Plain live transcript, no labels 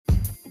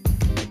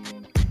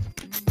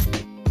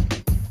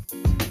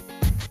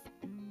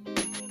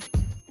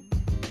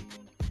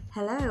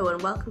Hello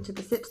and welcome to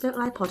the Sips Don't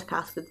Lie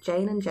podcast with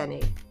Jane and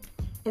Jenny.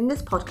 In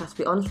this podcast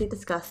we honestly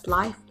discuss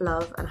life,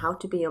 love and how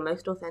to be your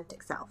most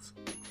authentic self.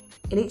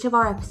 In each of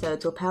our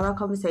episodes we'll pair our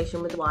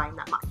conversation with wine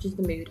that matches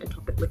the mood and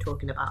topic we're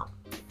talking about.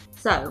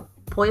 So,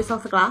 pour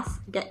yourself a glass,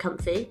 get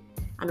comfy,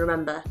 and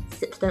remember,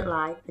 sips don't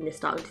lie and you're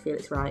starting to feel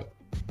it's right.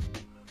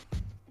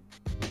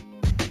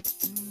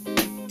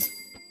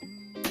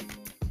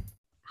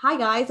 Hi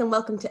guys and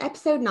welcome to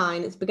episode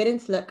 9. It's beginning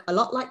to look a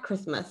lot like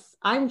Christmas.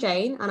 I'm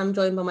Jane and I'm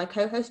joined by my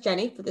co-host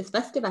Jenny for this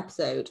festive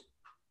episode.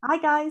 Hi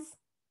guys.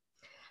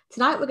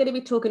 Tonight we're going to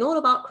be talking all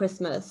about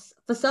Christmas.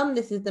 For some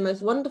this is the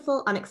most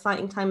wonderful and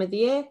exciting time of the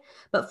year,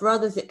 but for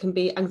others it can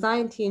be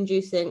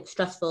anxiety-inducing,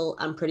 stressful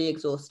and pretty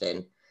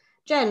exhausting.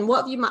 Jen,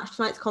 what have you matched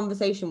tonight's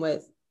conversation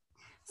with?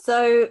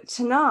 So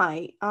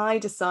tonight I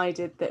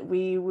decided that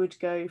we would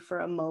go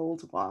for a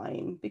mulled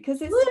wine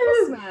because it's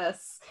Woo!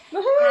 Christmas.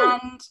 Woohoo!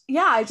 And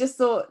yeah, I just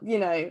thought,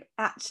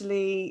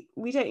 actually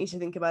we don't need to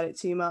think about it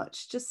too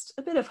much. Just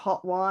a bit of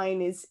hot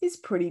wine is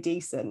pretty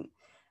decent.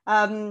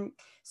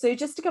 So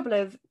just a couple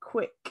of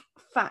quick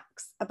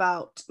facts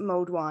about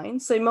mulled wine.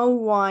 So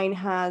mulled wine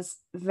has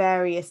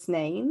various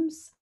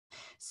names.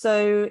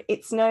 So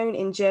it's known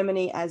in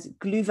Germany as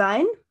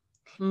Glühwein.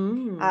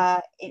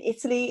 In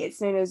Italy, it's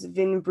known as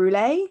vin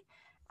brûlé,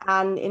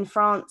 and in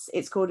France,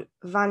 it's called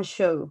vin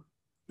chaud.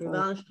 Vin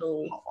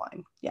chaud. Hot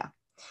wine, yeah.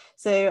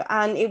 So,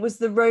 and it was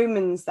the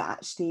Romans that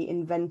actually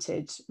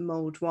invented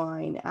mulled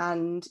wine,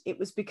 and it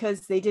was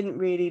because they didn't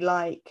really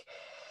like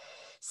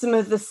some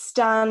of the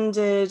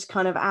standard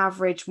kind of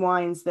average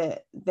wines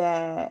that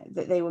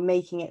they were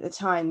making at the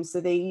time. So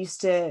they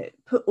used to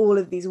put all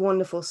of these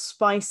wonderful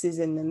spices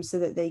in them so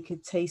that they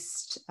could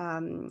taste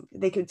a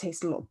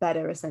lot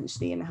better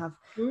essentially and have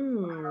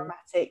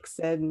aromatics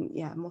and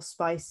more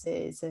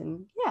spices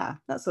and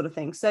that sort of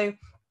thing. So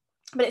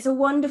but it's a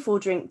wonderful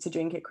drink to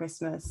drink at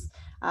Christmas.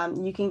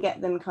 You can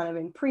get them kind of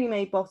in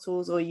pre-made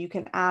bottles or you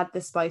can add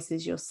the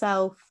spices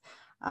yourself.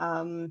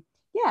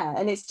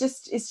 And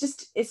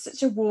it's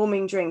such a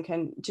warming drink,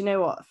 and do you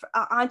know what,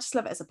 I just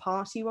love it as a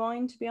party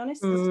wine, to be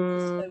honest. It's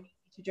so easy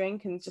to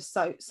drink and just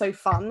so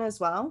fun as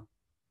well.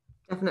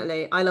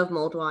 Definitely, I love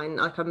mulled wine.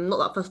 Like, I'm not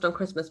that fussed on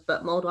Christmas,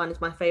 but mulled wine is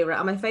my favorite,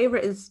 and my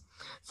favorite is,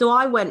 so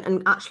I went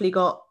and actually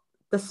got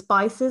the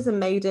spices and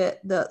made it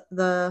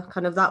the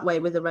kind of that way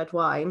with the red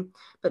wine.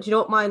 But do you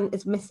know what mine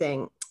is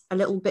missing? A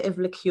little bit of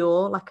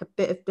liqueur, like a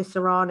bit of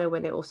Bicerano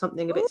in it or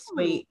something a bit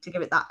sweet to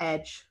give it that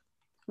edge.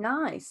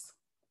 Nice.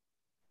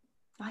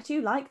 I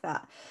do like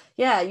that.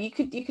 Yeah, you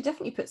could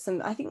definitely put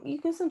some, I think you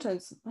can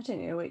sometimes, I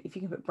don't know if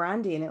you can put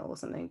brandy in it or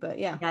something, but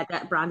yeah. Yeah,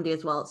 get brandy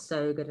as well. It's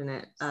so good in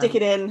it. Stick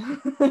it in.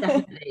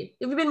 Definitely.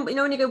 Have you been,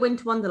 when you go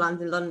Winter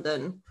Wonderland in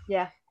London?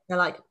 Yeah. They're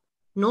like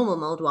normal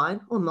mulled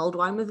wine or mulled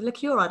wine with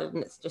liqueur added,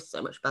 and it's just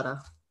so much better.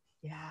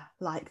 Yeah,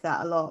 like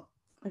that a lot.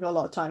 I got a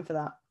lot of time for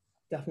that.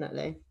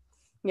 Definitely.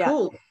 Yeah.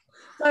 Cool.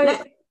 So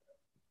let's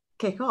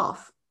kick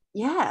off.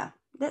 Yeah,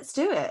 let's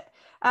do it.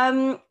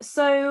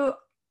 So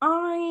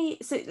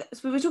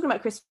we were talking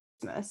about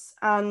Christmas,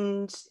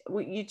 and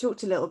you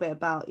talked a little bit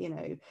about,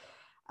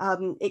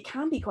 it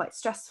can be quite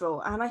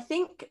stressful. And I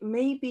think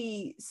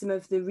maybe some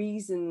of the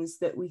reasons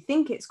that we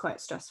think it's quite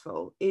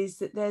stressful is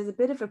that there's a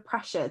bit of a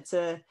pressure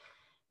to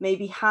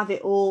maybe have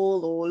it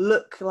all or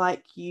look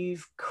like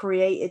you've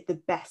created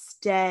the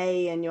best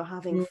day and you're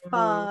having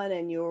fun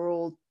and you're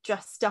all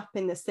dressed up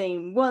in the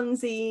same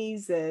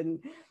onesies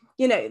and,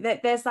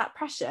 there's that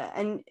pressure.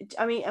 And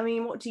I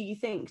mean, what do you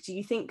think? Do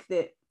you think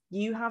that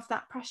you have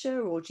that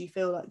pressure, or do you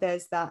feel like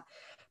there's that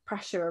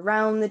pressure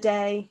around the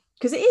day?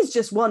 Because it is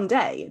just one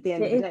day at the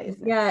end of the day,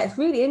 isn't it? Yeah, it's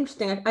really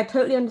interesting. I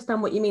totally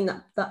understand what you mean,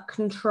 that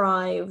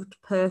contrived,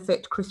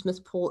 perfect Christmas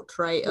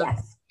portrait of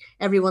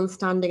everyone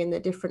standing in their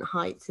different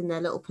heights in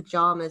their little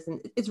pajamas. And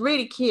it's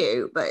really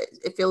cute, but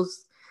it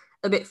feels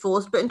a bit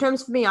forced. But in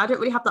terms of me, I don't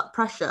really have that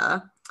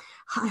pressure.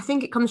 I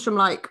think it comes from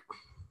like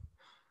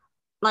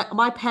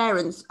my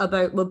parents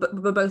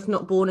were both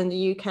not born in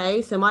the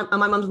UK, so my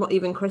mum's not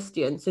even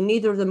Christian, so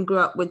neither of them grew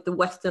up with the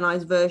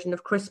westernized version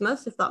of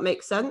Christmas, if that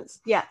makes sense.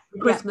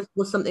 Christmas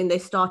was something they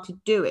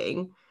started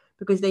doing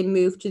because they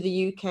moved to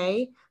the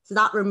UK, so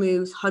that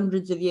removes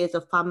hundreds of years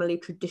of family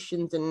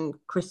traditions and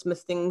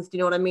Christmas things. Do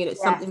you know what I mean?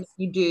 It's something that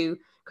you do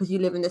because you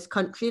live in this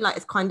country. Like,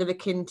 it's kind of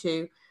akin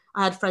to,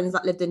 I had friends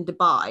that lived in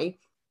Dubai.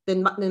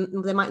 Then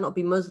they might not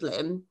be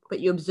Muslim,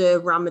 but you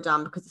observe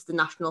Ramadan because it's the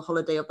national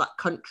holiday of that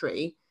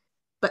country.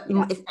 But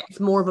it's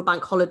more of a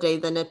bank holiday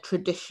than a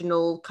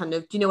traditional kind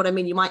of, do you know what I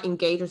mean? You might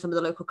engage with some of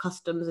the local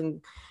customs and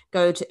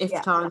go to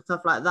iftar and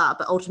stuff like that,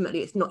 but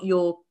ultimately it's not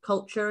your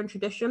culture and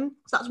tradition.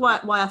 So that's why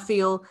I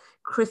feel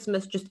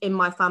Christmas just in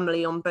my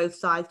family on both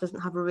sides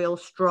doesn't have a real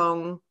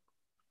strong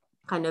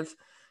kind of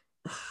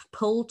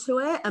pull to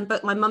it.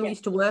 But my mum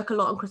used to work a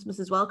lot on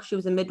Christmas as well because she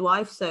was a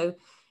midwife, so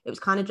it was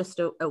kind of just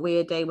a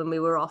weird day when we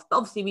were off. But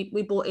obviously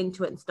we bought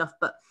into it and stuff.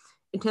 But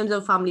in terms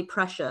of family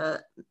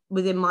pressure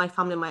within my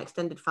family, my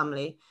extended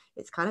family,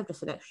 it's kind of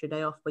just an extra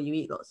day off where you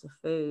eat lots of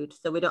food.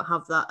 So we don't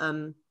have that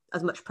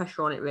as much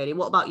pressure on it, really.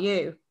 What about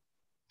you?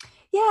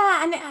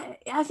 Yeah, and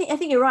I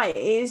think you're right.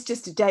 It is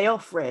just a day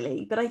off,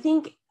 really. But I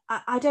think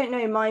I don't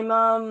know. My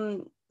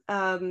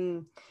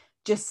mum,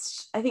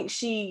 just I think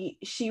she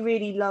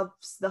really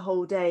loves the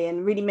whole day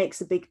and really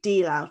makes a big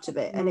deal out of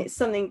it. And it's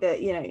something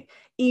that, you know,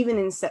 even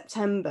in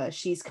September,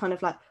 she's kind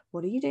of like,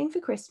 "What are you doing for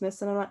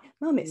Christmas?" And I'm like,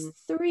 "Mum, it's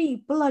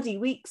 3 bloody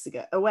weeks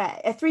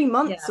away, 3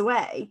 months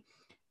away."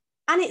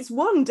 And it's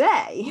one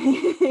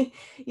day,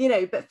 you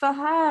know, but for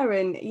her,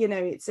 and, you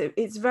know,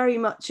 it's very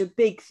much a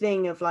big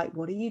thing of like,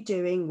 what are you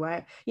doing,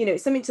 where, you know,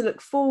 it's something to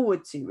look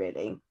forward to,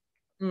 really.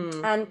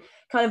 And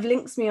kind of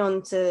links me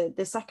on to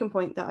the second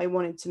point that I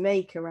wanted to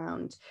make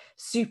around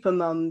super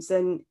mums.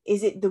 And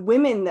is it the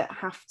women that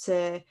have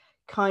to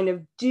kind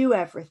of do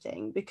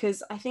everything?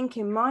 Because I think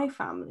in my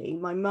family,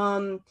 my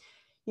mum,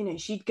 you know,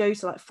 she'd go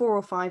to like 4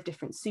 or 5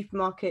 different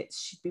supermarkets.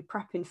 She'd be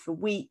prepping for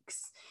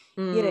weeks.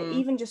 You know,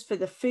 even just for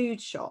the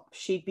food shop,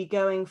 she'd be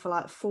going for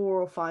like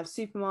 4 or 5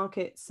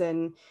 supermarkets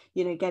and,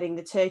 you know, getting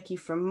the turkey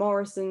from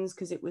Morrison's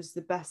because it was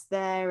the best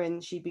there.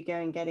 And she'd be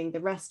getting the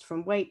rest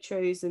from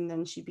Waitrose, and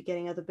then she'd be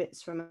getting other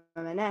bits from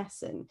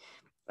M&S and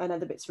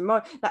other bits from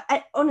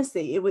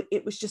honestly,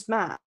 it was just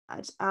mad.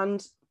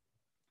 And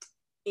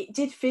it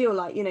did feel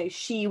like, you know,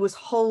 she was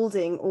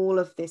holding all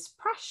of this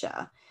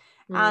pressure.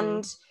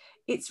 And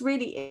it's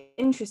really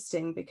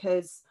interesting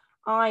because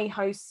I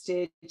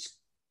hosted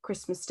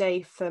Christmas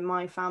Day for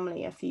my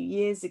family a few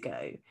years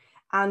ago,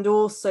 and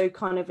also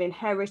kind of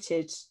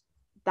inherited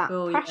that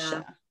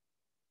pressure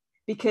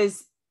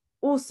because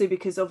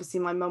obviously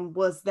my mum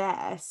was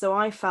there, so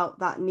I felt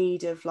that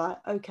need of like,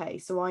 okay,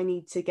 so I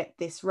need to get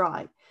this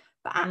right.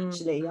 But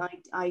actually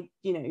I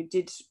you know,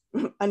 did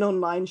an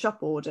online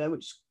shop order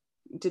which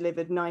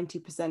delivered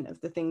 90%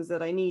 of the things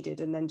that I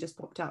needed and then just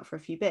popped out for a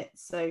few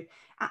bits. So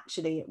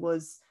actually it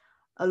was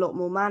a lot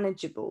more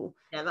manageable.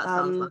 Yeah, that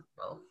sounds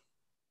manageable.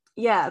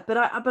 Yeah, but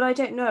I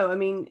don't know. I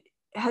mean,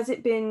 has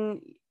it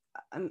been,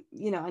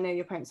 you know, I know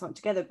your parents aren't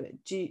together, but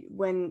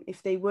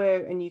if they were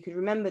and you could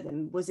remember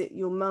them, was it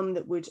your mum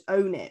that would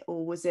own it,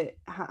 or was it,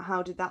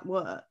 how did that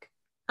work?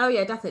 Oh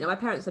yeah, definitely. My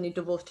parents only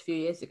divorced a few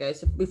years ago,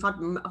 so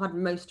I've had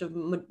most of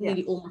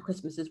nearly all my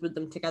Christmases with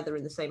them together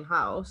in the same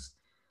house.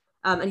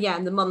 And yeah,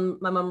 and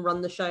my mum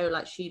run the show.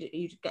 Like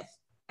you'd get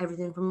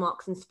everything from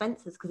Marks and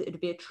Spencer's because it would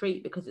be a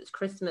treat because it's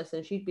Christmas,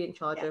 and she'd be in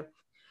charge of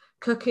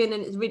cooking,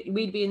 and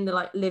we'd be in the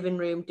like living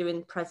room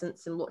doing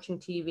presents and watching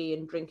TV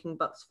and drinking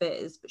Bucks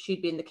Fizz, but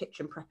she'd be in the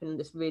kitchen prepping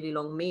this really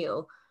long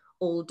meal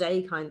all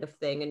day kind of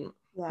thing. And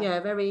yeah,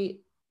 very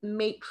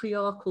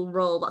matriarchal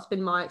role. That's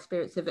been my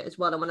experience of it as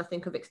well. And when I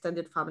think of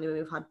extended family, when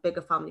we've had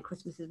bigger family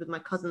Christmases with my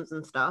cousins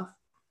and stuff,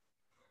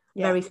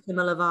 very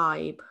similar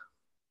vibe.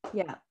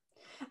 Yeah.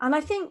 And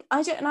I think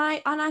I don't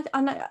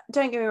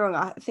get me wrong,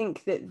 I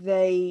think that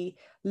they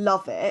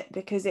love it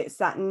because it's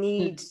that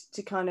need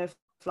to kind of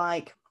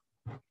like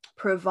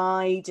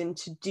provide and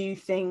to do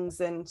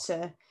things and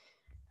to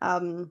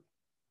kind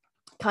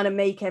of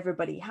make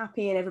everybody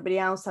happy and everybody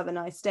else have a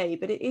nice day.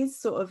 But it is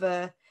sort of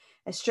a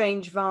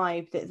strange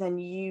vibe that then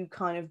you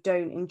kind of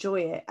don't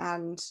enjoy it.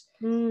 And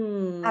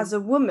as a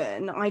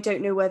woman, I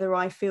don't know whether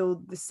I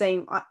feel the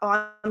same.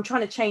 I'm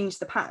trying to change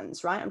the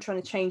patterns, right? I'm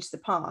trying to change the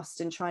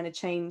past and trying to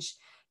change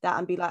that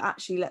and be like,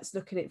 actually, let's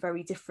look at it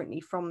very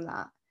differently from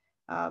that.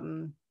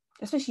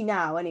 Especially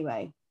now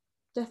anyway.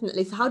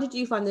 Definitely. So how did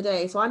you find the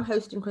day? So I'm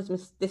hosting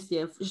Christmas this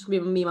year, just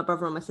me, my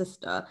brother and my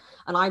sister.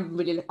 And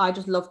I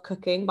just love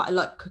cooking, but I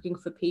like cooking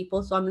for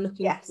people. So I'm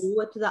looking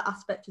forward to that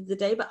aspect of the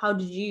day. But how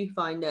did you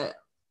find it?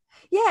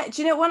 Yeah,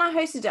 do you know, when I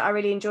hosted it, I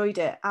really enjoyed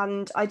it.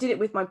 And I did it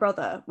with my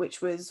brother,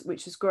 which was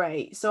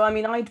great. So, I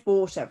mean, I'd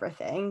bought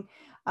everything.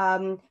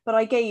 But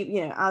I gave,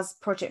 you know, as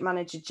project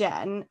manager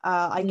Jen,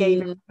 I gave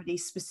everybody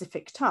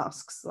specific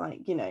tasks.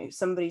 Like, you know,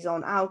 somebody's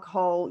on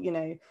alcohol, you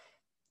know,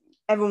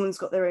 everyone's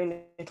got their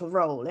own little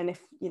role. And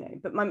if, you know,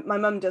 but my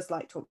mum does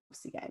like to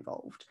obviously get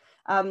involved.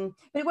 But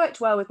it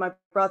worked well with my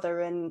brother,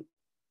 and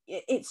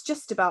it's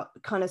just about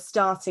kind of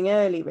starting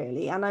early,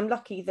 really. And I'm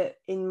lucky that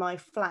in my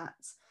flat,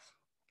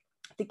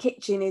 the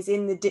kitchen is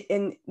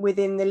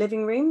within the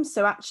living room,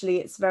 so actually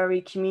it's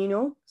very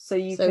communal, so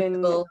you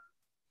sociable.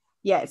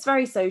 It's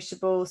very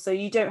sociable, so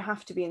you don't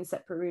have to be in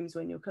separate rooms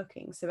when you're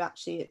cooking. So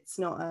actually it's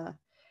not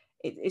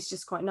it's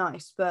just quite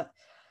nice. But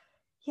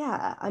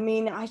yeah, I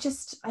mean, I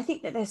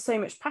think that there's so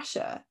much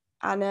pressure.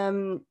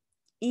 And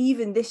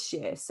even this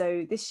year,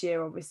 so this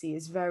year obviously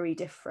is very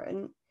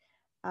different,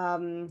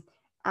 and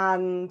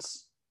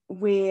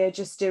we're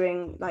just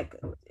doing, like,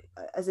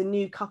 as a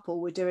new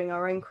couple, we're doing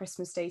our own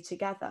Christmas Day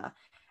together.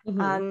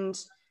 And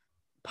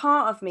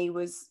part of me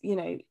was, you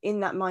know, in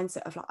that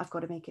mindset of like, I've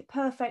got to make it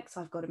perfect,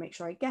 so I've got to make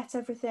sure I get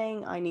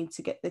everything. I need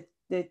to get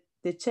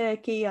the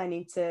turkey, I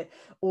need to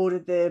order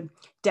the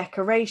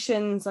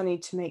decorations, I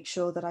need to make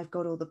sure that I've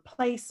got all the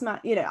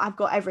placemat, you know, I've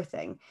got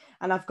everything.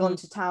 And I've gone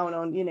to town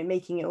on, you know,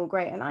 making it all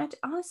great. And I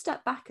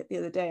stepped back at the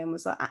other day and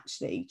was like,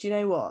 actually, do you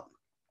know what,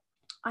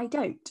 I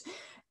don't.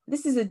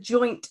 This is a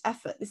joint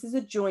effort, this is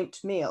a joint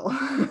meal.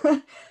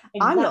 Exactly.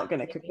 I'm not going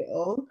to cook it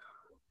all.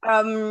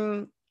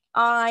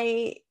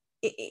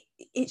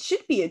 it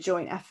should be a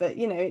joint effort.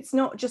 You know, it's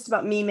not just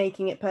about me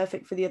making it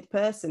perfect for the other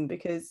person,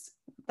 because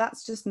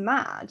that's just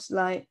mad.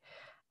 Like,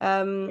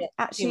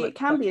 actually it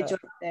can be a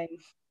joint thing.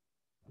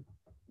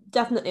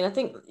 Definitely. And I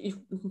think you've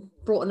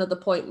brought another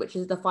point, which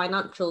is the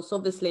financials. So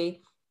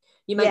obviously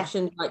you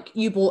mentioned like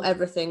you bought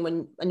everything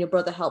and your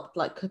brother helped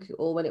like cook it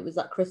all when it was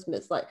at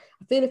Christmas. Like,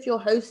 I feel if you're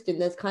hosting,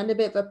 there's kind of a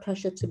bit of a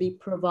pressure to be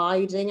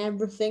providing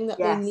everything that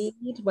they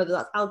need, whether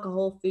that's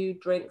alcohol, food,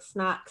 drinks,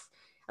 snacks.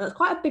 And it's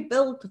quite a big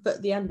bill to put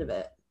at the end of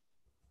it.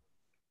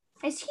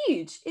 It's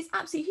huge. It's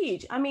absolutely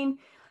huge. I mean,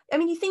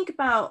 you think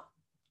about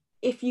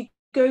if you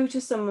go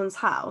to someone's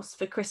house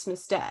for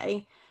Christmas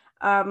Day,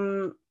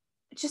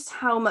 just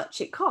how much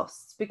it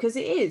costs, because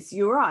it is,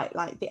 you're right,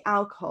 like the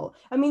alcohol.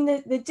 I mean,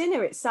 the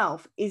dinner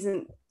itself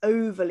isn't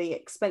overly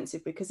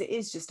expensive because it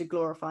is just a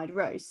glorified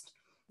roast.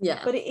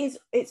 Yeah. But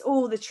it's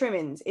all the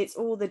trimmings, it's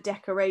all the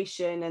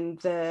decoration and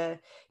the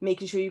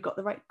making sure you've got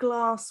the right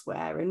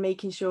glassware and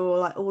making sure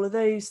like all of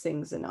those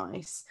things are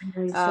nice.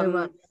 So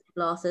much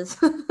glasses.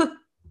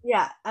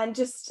 Yeah, and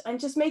just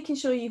making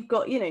sure you've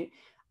got, you know,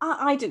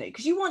 I don't know,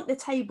 because you want the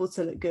table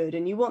to look good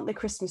and you want the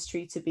Christmas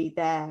tree to be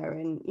there,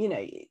 and you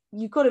know,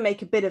 you've got to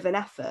make a bit of an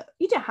effort.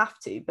 You don't have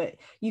to, but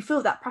you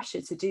feel that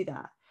pressure to do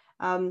that.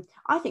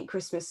 I think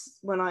Christmas,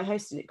 when I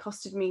hosted it,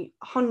 costed me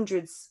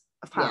hundreds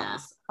of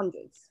pounds.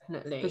 Hundreds,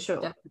 definitely, for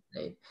sure.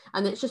 Definitely.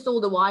 And it's just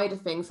all the wider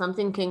things. I'm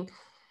thinking,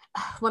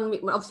 when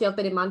obviously I've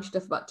been in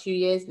Manchester for about 2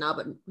 years now,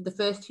 but the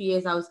first 2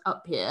 years I was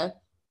up here,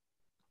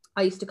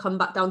 I used to come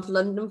back down to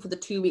London for the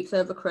 2 weeks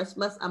over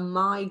Christmas, and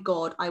my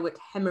God, I would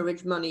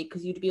hemorrhage money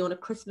because you'd be on a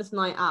Christmas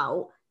night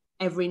out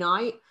every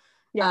night.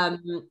 Yeah.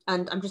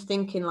 And I'm just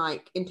thinking,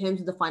 like, in terms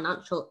of the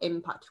financial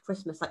impact of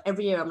Christmas, like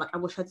every year I'm like, I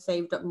wish I'd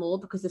saved up more,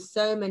 because there's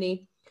so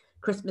many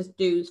Christmas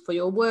dues for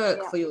your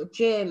work, for your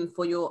gym,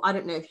 for your, I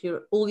don't know, if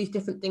you're all these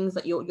different things,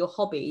 that your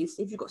hobbies.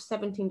 If you've got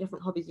 17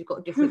 different hobbies, you've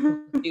got a different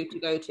Christmas due to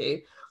go to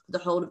for the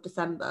whole of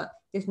December.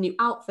 There's new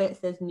outfits,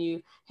 there's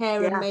new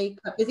hair and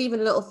makeup. There's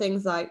even little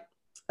things like,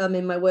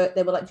 in my work,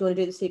 they were like, do you want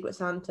to do the Secret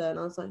Santa? And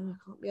I was like, oh,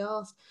 I can't be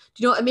asked.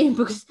 Do you know what I mean?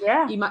 Because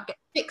you might get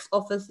 6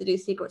 offers to do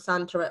Secret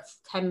Santa at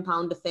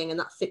 £10 a thing, and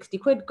that's 60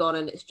 quid gone.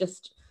 And it's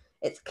just,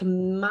 it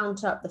can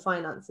mount up the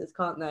finances,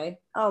 can't they?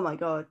 Oh my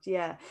God,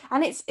 yeah.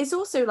 And it's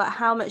also like,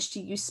 how much do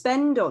you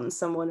spend on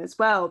someone as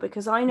well?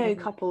 Because I know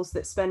couples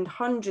that spend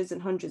hundreds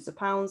and hundreds of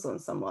pounds on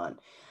someone.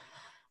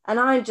 And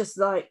I'm just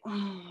like,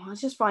 I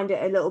just find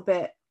it a little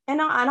bit,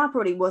 and I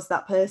probably was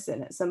that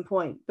person at some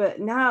point, but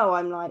now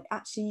I'm like,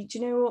 actually, do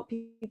you know what,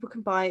 people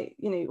can buy,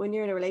 you know, when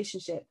you're in a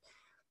relationship,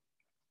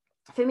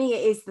 for me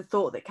it is the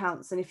thought that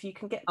counts. And if you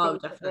can get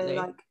things that are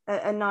like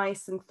a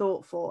nice and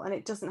thoughtful, and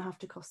it doesn't have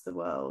to cost the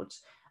world,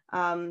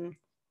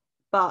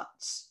 but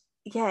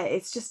yeah,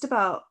 it's just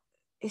about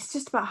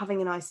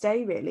having a nice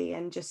day, really,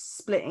 and just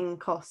splitting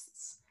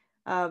costs.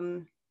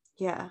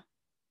 Yeah,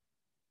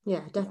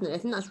 definitely. I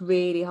think that's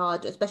really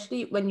hard,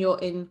 especially when you're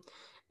in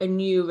a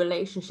new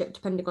relationship,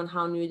 depending on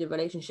how new the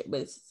relationship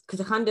is. Because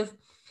if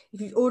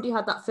you've already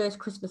had that first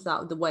Christmas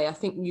out of the way, I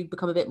think you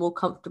become a bit more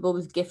comfortable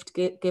with gift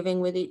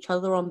giving with each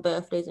other on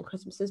birthdays and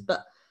Christmases.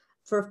 But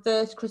for a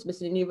first Christmas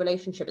in a new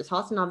relationship, it's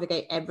hard to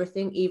navigate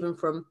everything, even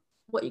from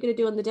what you're going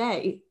to do on the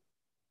day.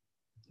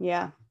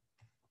 Yeah.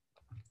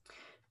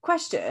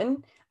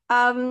 Question.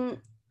 I'm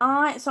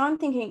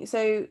thinking,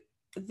 so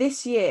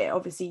this year,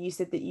 obviously you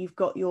said that you've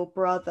got your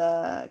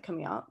brother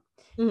coming up,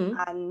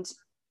 and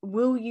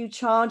will you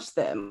charge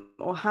them,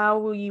 or how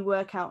will you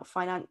work out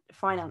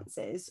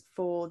finances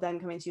for them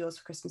coming to yours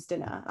for Christmas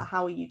dinner? Like,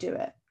 how will you do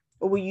it,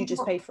 or will you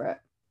just pay for it?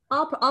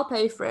 I'll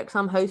pay for it because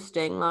I'm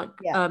hosting. Like,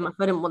 if I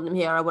didn't want them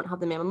here, I wouldn't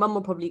have them here. My mum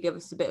will probably give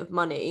us a bit of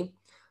money.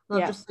 I'll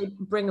just say,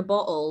 bring a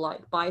bottle,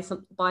 like buy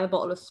a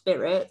bottle of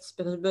spirits,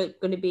 because we're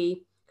going to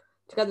be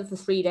together for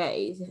 3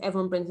 days. If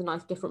everyone brings a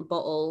nice different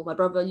bottle. My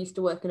brother used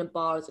to work in a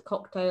bar as a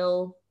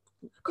cocktail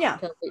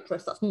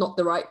waitress. That's not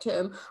the right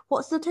term.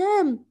 What's the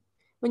term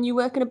when you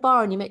work in a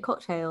bar and you make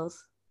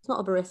cocktails? It's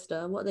not a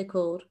barista. What are they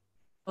called?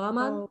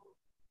 Barman?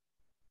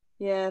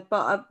 Yeah,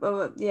 but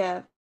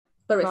yeah,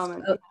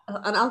 barista.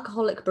 An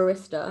alcoholic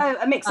barista. Oh,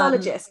 a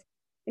mixologist.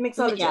 A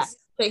mixologist. Yeah.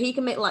 So he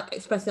can make like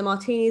espresso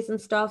martinis and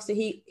stuff. So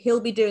he'll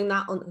be doing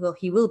that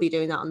he will be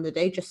doing that on the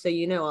day, just so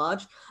you know,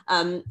 Arj.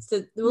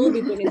 So we'll be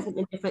bringing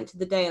something different to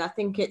the day. And I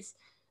think it's,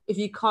 if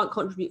you can't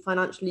contribute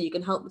financially, you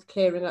can help with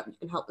clearing up, you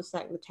can help with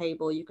setting the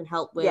table, you can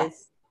help with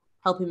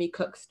helping me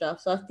cook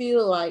stuff. So I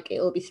feel like it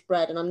will be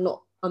spread, and I'm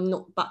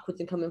not backwards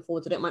and coming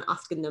forwards. I don't mind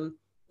asking them,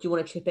 do you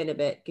want to chip in a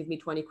bit? Give me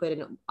 20 quid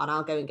and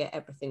I'll go and get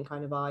everything,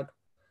 kind of vibe.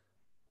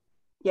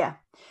 Yeah,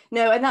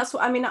 no, and that's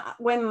what I mean.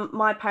 When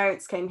my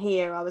parents came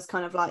here, I was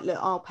kind of like, look,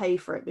 I'll pay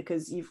for it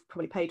because you've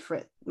probably paid for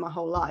it my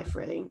whole life,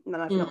 really, and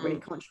then I've not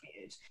really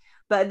contributed.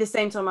 But at the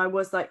same time, I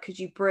was like, could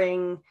you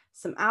bring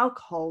some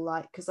alcohol?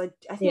 Like, because I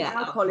think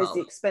alcohol is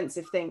the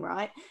expensive thing,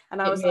 right? And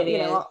I was really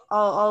like, you know,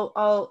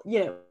 I'll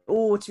you know,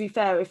 or to be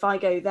fair, if I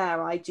go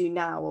there, I do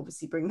now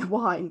obviously bring the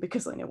wine,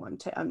 because I know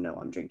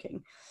I'm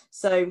drinking.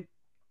 So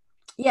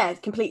yeah,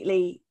 it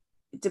completely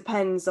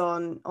depends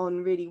on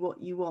really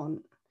what you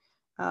want.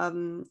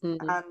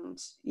 and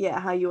yeah,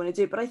 how you want to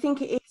do it. But I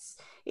think it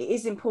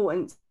is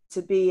important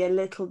to be a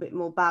little bit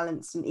more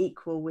balanced and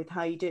equal with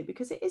how you do it,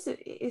 because it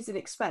is an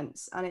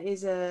expense, and it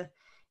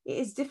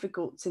is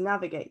difficult to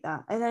navigate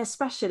that, and then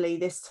especially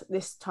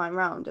this time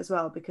round as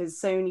well, because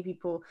so many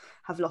people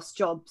have lost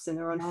jobs and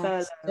are on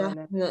furlough.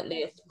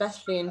 Definitely,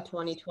 especially in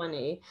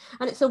 2020,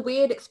 and it's a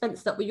weird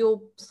expense that we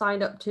all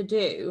signed up to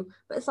do.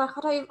 But it's like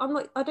I'm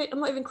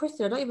not even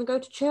Christian. I don't even go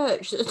to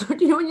church.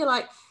 You know, when you're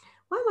like,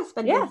 why am I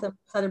spending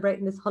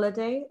celebrating this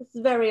holiday? It's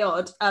very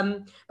odd.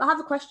 But I have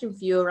a question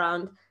for you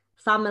around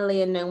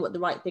family and knowing what the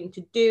right thing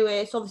to do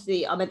is.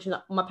 Obviously, I mentioned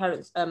that my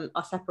parents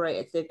are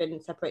separated. So they've been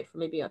separated for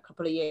maybe a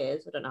couple of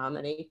years. I don't know how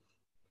many.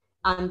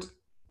 And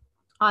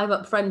I've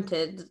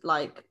upfronted,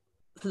 like,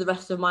 for the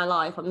rest of my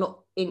life, I'm not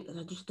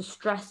in just the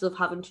stress of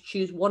having to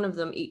choose one of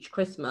them each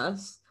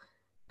Christmas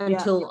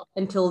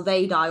until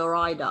they die or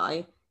I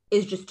die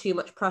is just too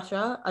much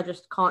pressure. I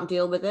just can't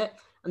deal with it.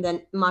 And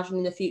then imagine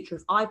in the future,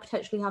 if I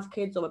potentially have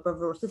kids or my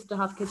brother or sister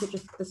have kids,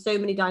 there's so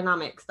many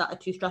dynamics that are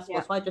too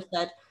stressful. So I just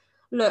said,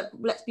 look,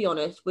 let's be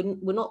honest,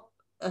 we're not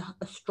a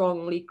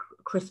strongly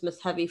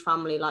Christmas heavy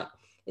family. Like,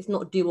 it's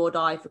not do or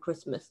die for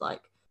Christmas.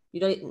 Like,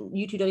 you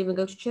two don't even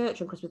go to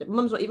church on Christmas.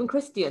 Mum's not even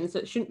Christian, so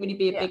it shouldn't really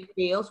be a big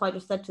deal. So I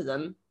just said to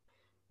them,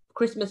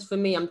 Christmas for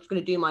me, I'm just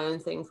going to do my own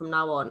thing from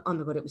now on. Oh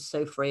my God, it was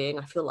so freeing.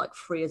 I feel like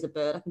free as a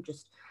bird. I can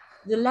just,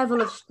 the level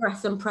of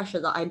stress and pressure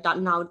that I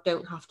now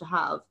don't have to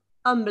have.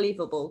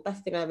 Unbelievable.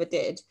 Best thing I ever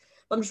did.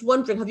 But I'm just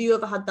wondering, have you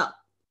ever had that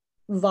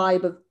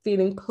vibe of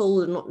feeling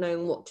pulled and not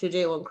knowing what to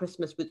do on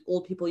Christmas with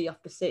all people you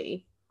have to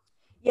see?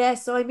 Yeah,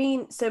 so I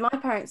mean, so my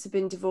parents have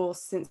been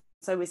divorced since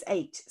I was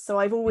 8. So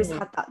I've always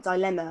had that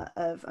dilemma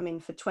of, I mean,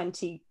 for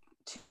 22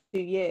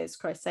 years,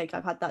 Christ's sake,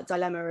 I've had that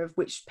dilemma of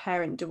which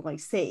parent do I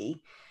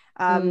see?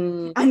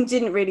 And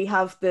didn't really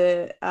have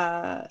the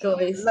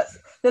choice,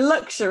 the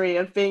luxury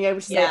of being able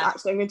to say,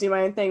 actually, I'm going to do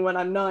my own thing when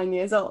I'm 9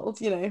 years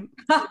old, you know.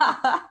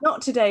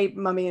 Not today,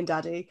 mummy and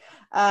daddy.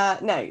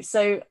 No,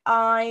 so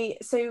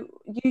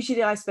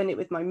usually I spend it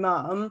with my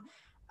mum,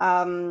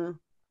 and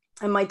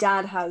my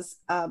dad has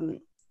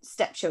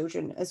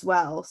stepchildren as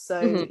well,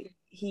 so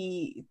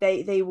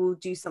they will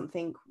do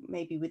something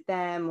maybe with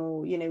them,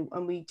 or you know,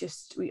 and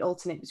we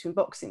alternate between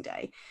Boxing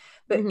Day.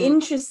 But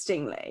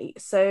interestingly,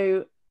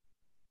 so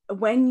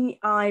when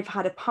I've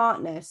had a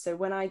partner, so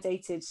when I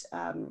dated,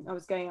 I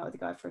was going out with a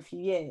guy for a few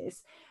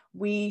years,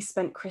 we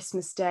spent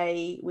Christmas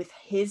Day with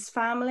his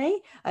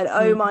family, and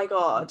oh my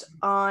God,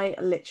 I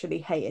literally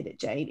hated it,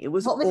 Jane. It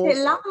was What was awful.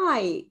 it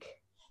like?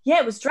 Yeah,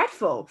 it was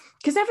dreadful,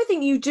 because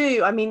everything you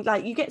do, I mean,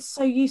 like, you get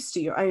so used to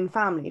your own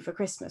family for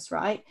Christmas,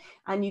 right?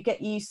 And you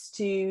get used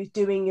to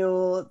doing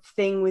your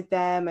thing with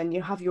them, and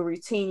you have your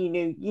routine,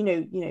 you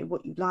know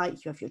what you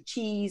like, you have your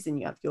cheese and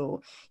you have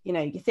your, you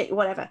know, your thing,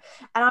 whatever.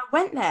 And I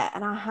went there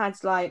and I had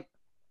like,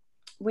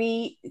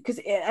 he's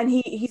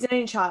an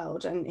only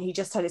child, and he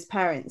just had his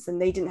parents,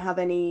 and they didn't have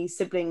any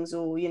siblings,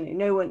 or you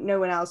know, no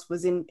one else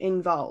was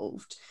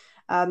involved.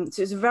 So it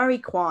was very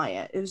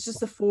quiet. It was just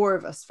the 4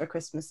 of us for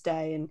Christmas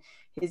Day, and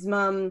his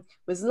mum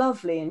was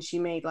lovely, and she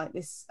made like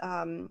this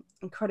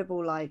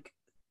incredible like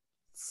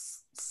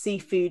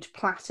seafood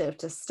platter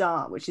to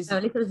start, which is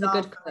at least it was a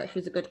good cook. She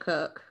was a good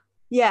cook.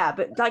 Yeah,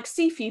 but like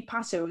seafood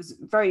platter was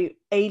very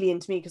alien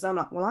to me, because I'm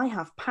like, well, I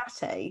have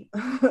pate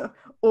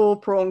or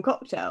prawn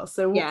cocktail,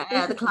 so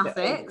yeah, the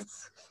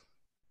classics.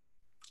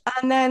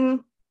 And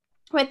then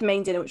we had the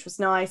main dinner, which was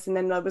nice, and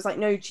then there was like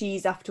no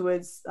cheese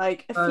afterwards,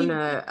 like a few.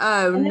 No,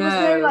 and there was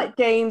no like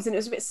games, and it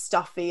was a bit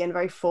stuffy and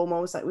very formal.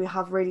 It was like, we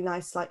have really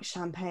nice like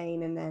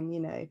champagne, and then, you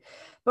know,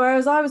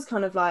 whereas I was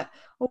kind of like,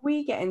 well,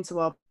 we get into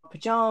our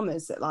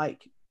pajamas at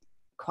like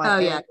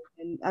quite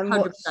early, and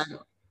watch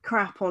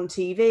crap on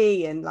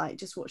TV, and like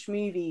just watch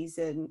movies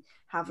and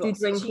have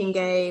lots of drinking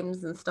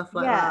games and stuff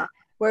like that.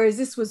 Whereas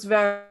this was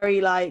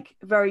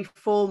very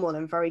formal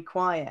and very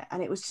quiet,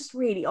 and it was just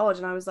really odd.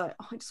 And I was like,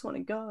 oh, I just want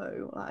to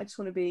go. I just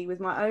want to be with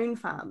my own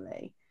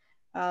family.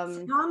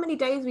 So how many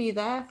days were you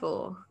there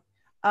for?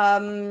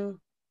 I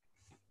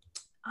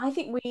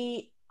think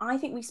we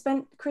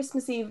spent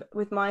Christmas Eve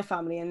with my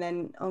family, and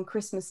then on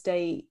Christmas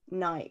Day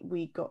night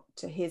we got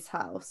to his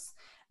house,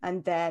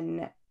 and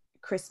then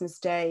Christmas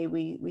Day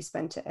we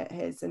spent it at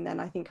his, and then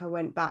I think I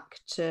went back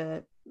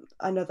to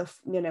another,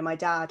 you know, my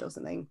dad or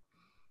something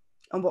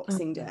on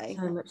Boxing Day.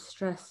 So much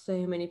stress,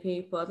 so many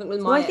people. I think with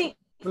my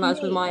when I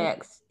was with my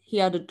ex, he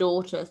had a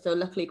daughter, so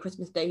luckily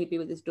Christmas Day he'd be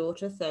with his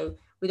daughter, so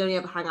we'd only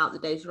ever hang out the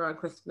days around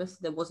Christmas.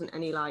 There wasn't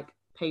any like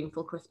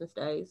painful Christmas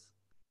days.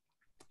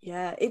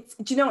 Yeah, do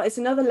you know what, it's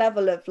another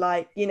level of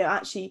like, you know,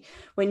 actually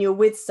when you're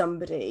with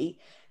somebody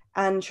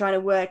and trying to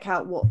work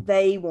out what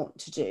they want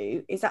to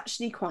do is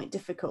actually quite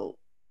difficult.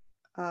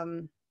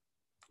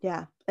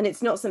 Yeah, and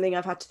it's not something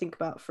I've had to think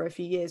about for a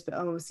few years, but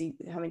I'm obviously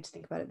having to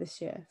think about it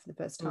this year for the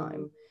first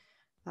time.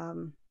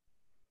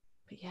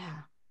 But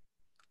yeah,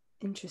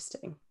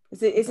 interesting.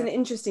 It's an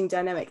interesting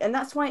dynamic, and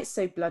that's why it's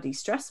so bloody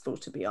stressful,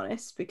 to be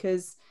honest,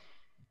 because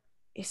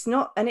it's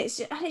not, and it's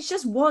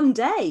just one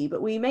day,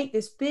 but we make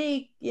this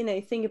big, you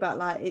know, thing about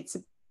like it's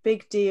a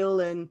big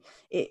deal, and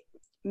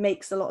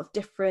makes a lot of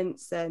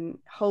difference and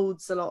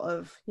holds a lot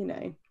of,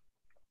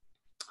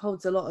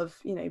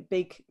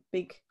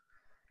 big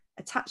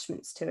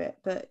attachments to it,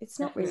 but it's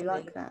not really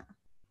like that.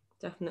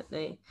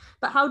 Definitely.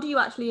 But how do you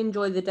actually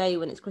enjoy the day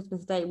when it's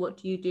Christmas Day? What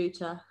do you do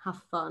to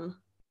have fun?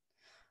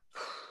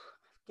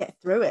 Get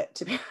through it,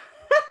 to be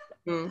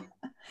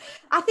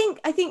I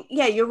think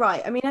yeah, you're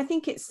right. I mean, I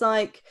think it's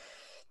like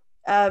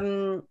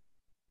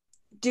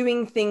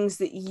doing things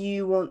that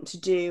you want to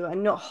do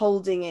and not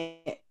holding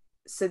it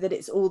so that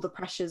it's all the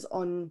pressures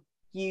on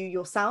you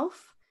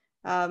yourself.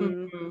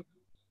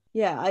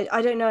 Yeah,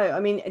 I don't know. I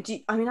mean,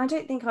 I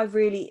don't think I've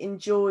really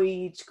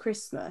enjoyed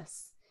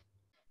Christmas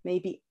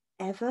maybe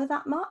ever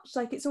that much.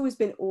 Like, it's always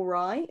been all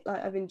right.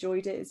 Like, I've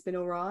enjoyed it. It's been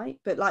all right,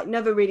 but like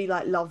never really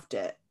like loved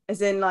it,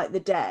 as in like the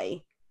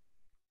day.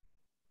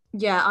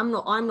 Yeah, I'm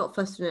not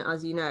fussed on it,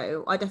 as you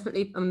know. I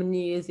definitely am a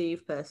New Year's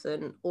Eve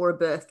person or a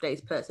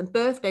birthdays person.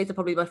 Birthdays are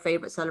probably my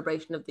favourite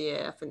celebration of the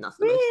year. I think that's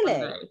the most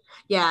fun day.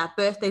 Yeah,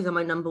 birthdays are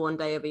my number one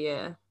day of the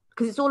year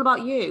because it's all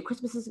about you.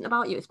 Christmas isn't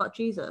about you, it's about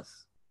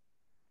Jesus.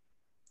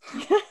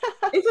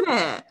 Isn't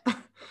it?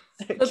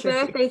 So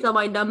birthdays are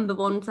my number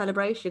one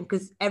celebration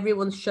because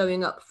everyone's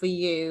showing up for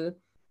you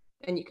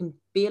and you can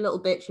be a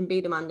little bitch and be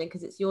demanding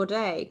because it's your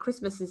day.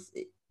 Christmas is,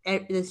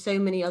 there's so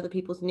many other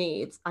people's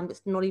needs and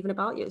it's not even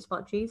about you, it's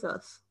about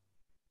Jesus.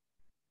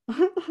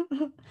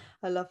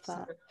 I love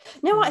that.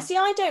 No, I see,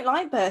 I don't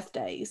like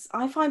birthdays.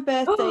 I find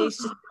birthdays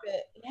just a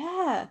bit,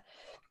 yeah,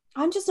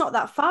 I'm just not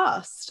that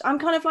fast. I'm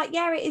kind of like,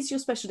 yeah, it is your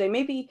special day.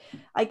 Maybe,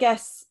 I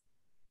guess,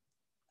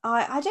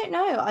 I don't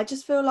know. I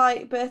just feel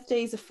like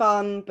birthdays are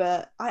fun,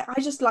 but I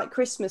just like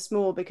Christmas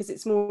more because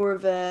it's more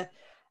of a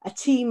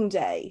team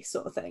day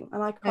sort of thing.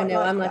 And I quite like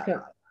I'm that. like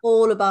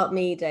all about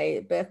me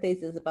day.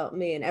 Birthdays is about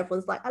me, and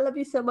everyone's like, "I love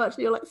you so much,"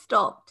 and you're like,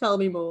 "Stop, tell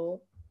me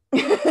more."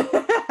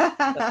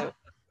 So,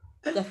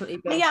 definitely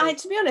birthdays. Yeah,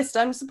 to be honest,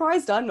 I'm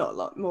surprised I'm not a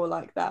lot more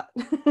like that.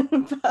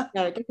 But...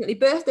 No, definitely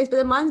birthdays. But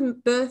then mine's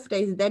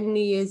birthdays, then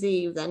New Year's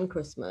Eve, then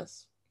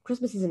Christmas.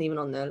 Christmas isn't even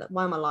on there. Like,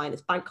 why am I lying?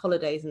 It's bank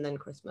holidays and then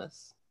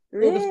Christmas.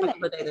 Really? August bank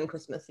holiday, then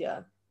Christmas. Yeah.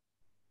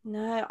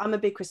 No, I'm a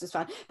big Christmas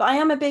fan, but I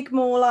am a big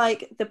more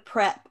like the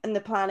prep and the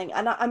planning.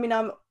 And I mean,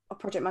 I'm a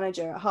project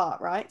manager at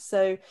heart, right?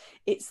 So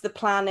it's the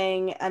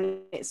planning and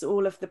it's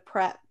all of the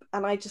prep.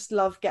 And I just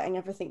love getting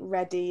everything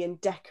ready and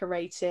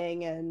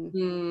decorating.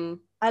 And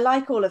I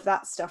like all of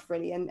that stuff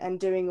really. And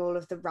doing all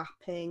of the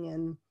wrapping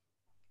and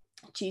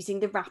choosing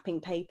the wrapping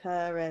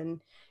paper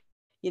and,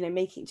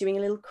 doing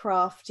a little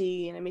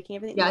crafty, making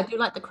everything. Yeah, I do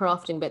like the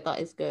crafting bit. That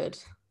is good.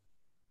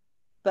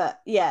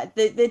 But yeah,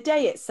 the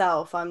day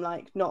itself, I'm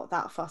like not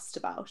that fussed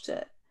about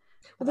it.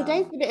 Well, the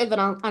day's a bit of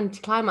an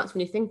anticlimax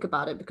when you think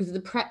about it because of the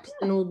preps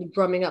and all the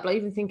drumming up. Like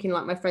even thinking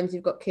like my friends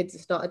who've got kids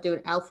have started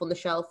doing Elf on the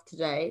Shelf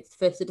today. It's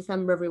 1st of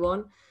December,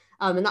 everyone.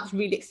 And that's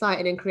really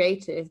exciting and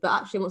creative. But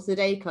actually, once the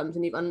day comes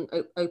and you've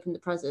opened the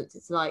presents,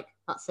 it's like,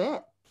 that's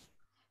it.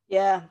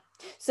 Yeah.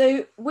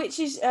 So which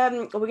is,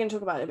 we're going to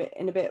talk about it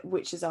in a bit,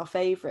 which is our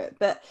favourite.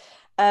 But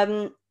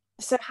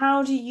so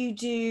how do you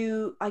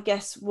do, I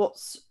guess,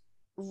 what's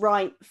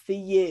right for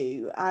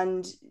you,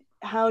 and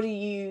how do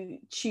you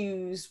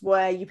choose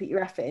where you put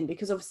your effort in?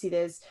 Because obviously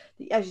there's,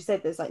 as you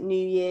said, there's like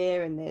New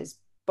Year and there's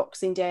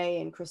Boxing Day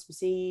and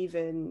Christmas Eve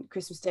and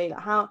Christmas Day. Like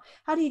how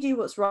do you do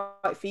what's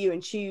right for you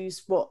and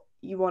choose what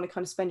you want to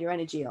kind of spend your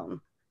energy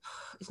on?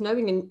 It's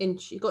knowing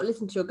you've got to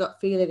listen to your gut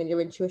feeling and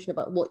your intuition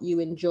about what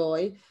you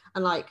enjoy.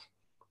 And like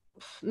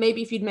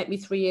maybe if you'd met me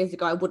 3 years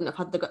ago, I wouldn't have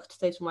had the guts to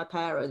say to my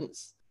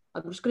parents,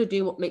 I'm just going to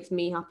do what makes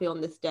me happy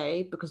on this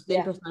day, because the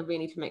only person I really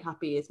need to make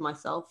happy is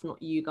myself, not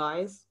you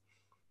guys.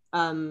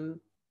 And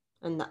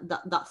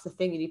that's the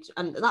thing you need to,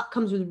 and that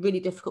comes with really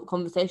difficult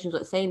conversations,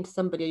 like saying to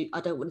somebody,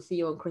 I don't want to see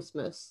you on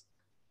Christmas,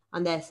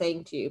 and they're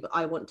saying to you, but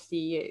I want to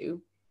see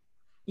you.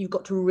 You've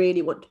got to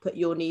really want to put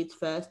your needs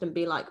first and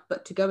be like,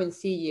 but to go and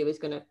see you is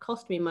going to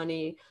cost me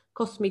money,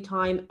 cost me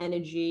time,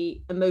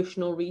 energy,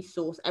 emotional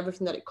resource,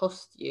 everything that it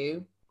costs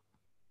you.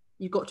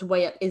 You've got to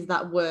weigh up, is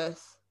that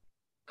worth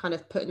kind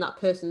of putting that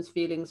person's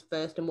feelings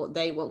first and what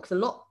they want?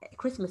 Because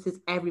Christmas is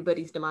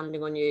everybody's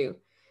demanding on you,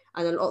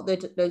 and a lot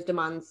of those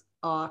demands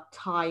are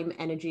time,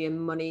 energy,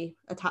 and money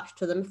attached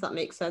to them, if that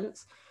makes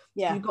sense.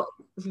 Yeah.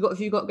 If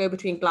you've got to go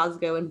between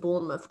Glasgow and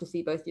Bournemouth to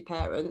see both your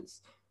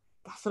parents,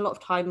 that's a lot of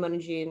time,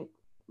 energy, and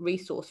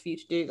resource for you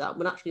to do that,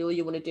 when actually all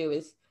you want to do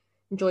is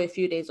enjoy a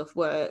few days off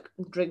work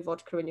and drink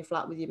vodka in your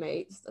flat with your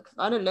mates.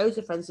 I know loads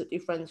of friends that do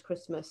Friends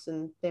Christmas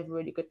and they have a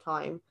really good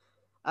time.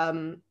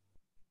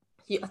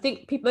 I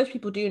think most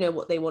people do know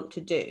what they want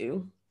to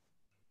do,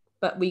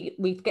 but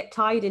we get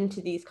tied into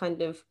these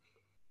kind of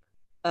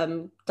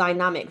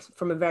dynamics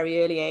from a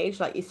very early age.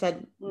 Like you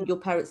said, your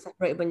parents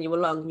separated when you were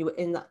young. You were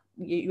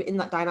in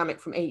that dynamic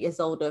from 8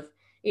 years old of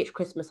each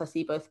Christmas I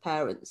see both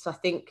parents. So I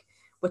think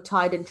we're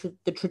tied into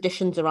the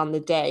traditions around the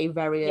day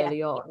very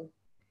early on,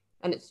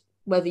 and it's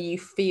whether you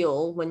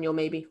feel when you're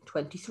maybe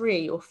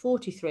 23 or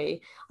 43, I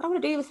don't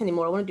want to do this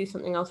anymore, I want to do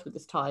something else with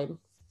this time,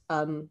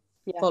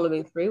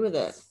 following through with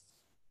it.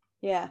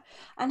 Yeah.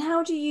 And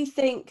how do you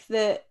think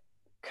that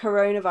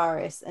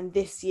coronavirus and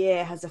this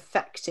year has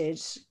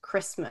affected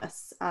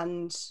Christmas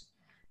and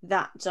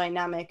that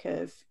dynamic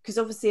of, because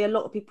obviously a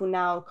lot of people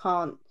now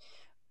can't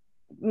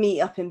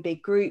meet up in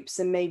big groups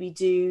and maybe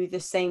do the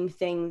same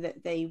thing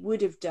that they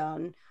would have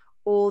done,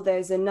 or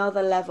there's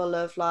another level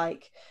of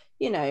like,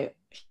 you know,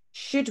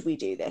 should we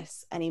do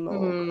this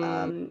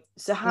anymore?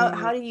 So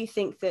how do you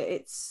think that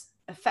it's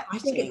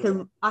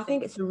affecting? I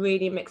think it's a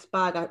really mixed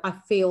bag. I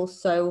feel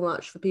so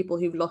much for people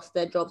who've lost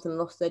their jobs in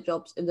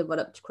the run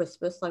up to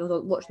Christmas. Like I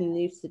was watching the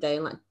news today,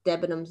 and like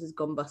Debenhams has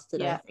gone bust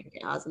today. I think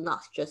it has, and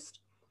that's just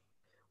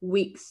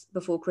weeks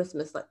before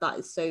Christmas. Like that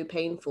is so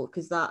painful,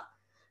 because that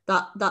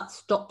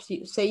stops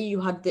you. Say you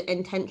had the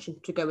intention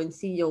to go and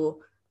see your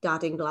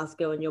dad in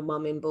Glasgow and your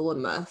mum in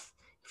Bournemouth.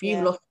 If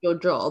you've lost your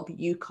job,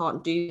 you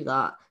can't do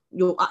that.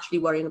 You're actually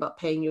worrying about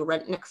paying your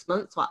rent next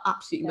month. So I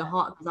absolutely, my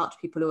heart goes out to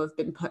people who have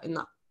been put in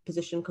that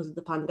position because of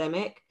the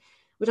pandemic,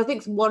 which I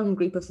think is one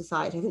group of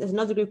society. I think there's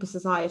another group of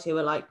society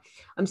where like,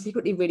 I'm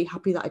secretly really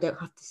happy that I don't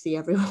have to see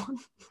everyone.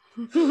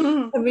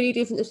 I really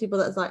do think there's people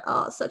that's like,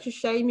 oh, it's such a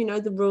shame, you know,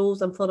 the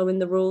rules, I'm following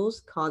the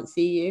rules, can't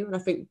see you. And I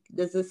think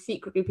there's a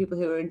secret group of people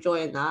who are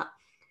enjoying that.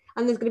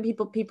 And there's going to be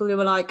people who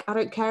are like, I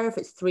don't care if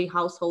it's 3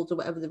 households or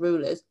whatever the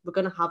rule is, we're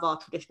going to have our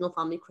traditional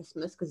family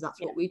Christmas because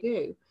that's what we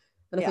do.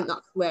 And I think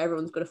that's where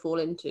everyone's going to fall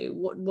into.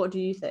 What do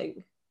you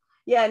think?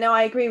 Yeah, no,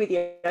 I agree with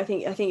you. I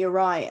think you're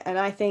right. And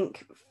I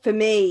think for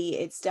me,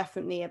 it's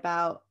definitely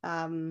about,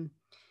 I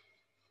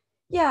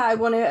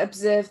want to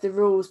observe the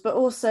rules, but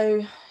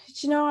also,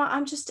 you know,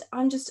 I'm just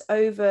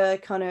over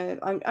kind of,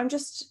 I'm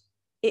just,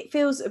 it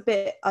feels a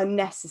bit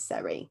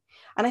unnecessary.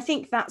 And I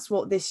think that's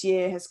what this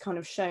year has kind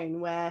of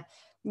shown, where,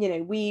 you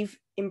know, we've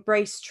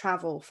embraced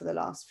travel for the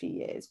last few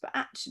years, but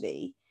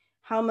actually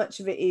how much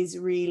of it is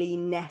really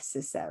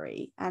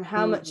necessary, and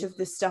how much of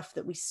the stuff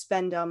that we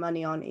spend our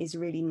money on is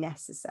really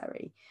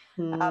necessary.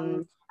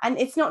 And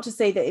it's not to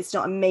say that it's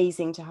not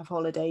amazing to have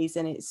holidays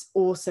and it's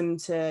awesome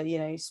to, you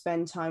know,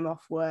 spend time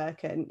off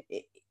work, and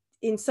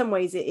in some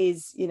ways it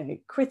is, you know,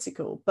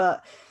 critical,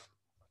 but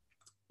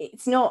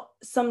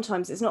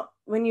sometimes it's not,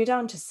 when you're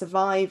down to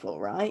survival,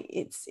 right,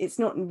 it's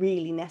not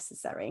really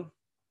necessary.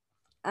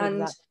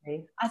 And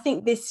exactly. I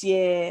think this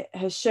year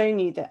has shown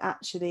you that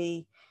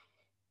actually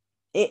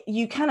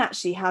you can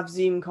actually have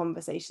Zoom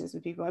conversations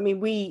with people. I mean,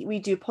 we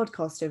do a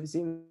podcast over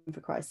Zoom, for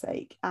Christ's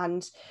sake,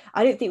 and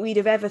I don't think we'd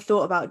have ever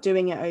thought about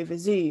doing it over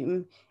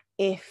Zoom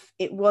if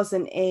it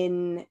wasn't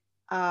in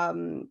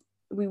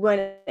we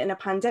weren't in a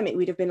pandemic.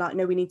 We'd have been like,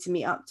 no, we need to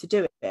meet up to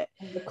do it.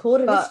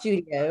 Record in a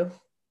studio.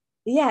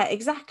 Yeah,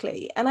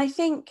 exactly. And I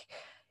think,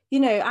 you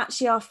know,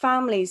 actually our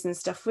families and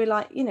stuff, we're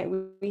like, you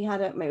know, we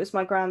had it was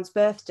my grand's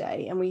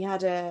birthday, and we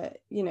had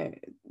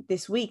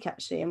this week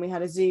actually, and we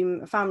had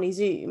a family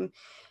Zoom.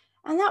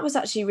 And that was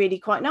actually really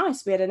quite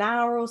nice. We had an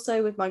hour or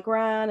so with my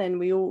gran, and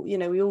we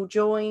all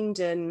joined,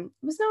 and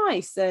it was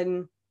nice.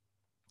 And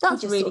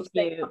that's really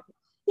cute.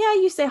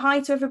 You say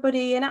hi to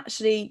everybody, and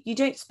actually you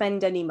don't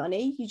spend any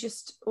money. You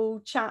just all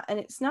chat, and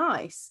it's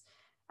nice.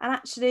 And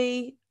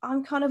actually,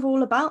 I'm kind of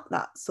all about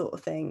that sort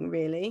of thing,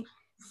 really.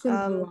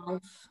 Simple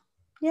life.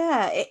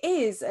 Yeah, it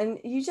is.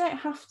 And you don't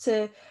have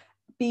to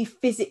be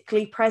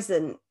physically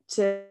present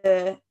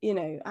to, you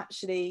know,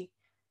 actually,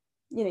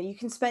 you know,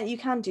 you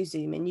can do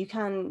Zoom, and you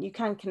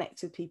can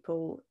connect with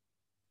people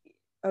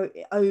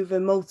over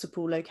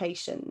multiple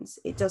locations.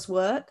 It does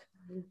work.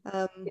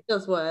 It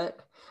does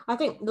work. I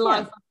think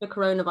life after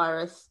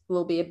coronavirus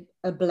will be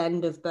a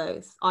blend of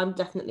both. I'm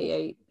definitely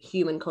a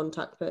human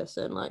contact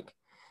person. Like,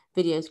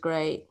 video's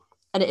great,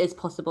 and it is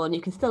possible, and you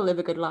can still live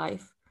a good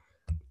life.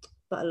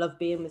 But I love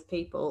being with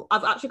people.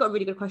 I've actually got a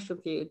really good question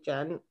for you,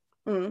 Jen.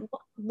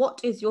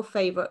 What is your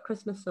favourite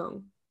Christmas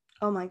song?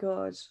 Oh my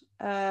god.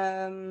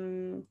 I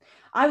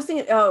was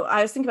thinking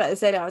about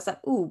this earlier. I was like,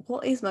 oh,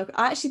 what is my,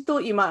 I actually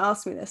thought you might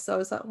ask me this, so I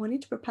was like, I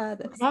need to prepare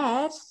this.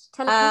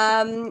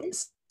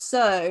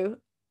 So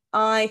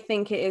I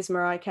think it is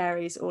Mariah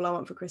Carey's All I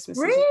Want for Christmas.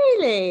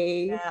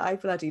 Really? Yeah, I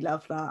bloody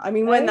love that. I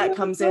mean, when that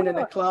comes in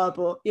a club,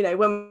 or, you know,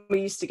 when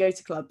we used to go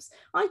to clubs,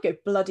 I'd go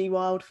bloody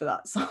wild for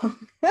that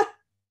song.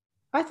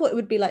 I thought it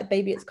would be like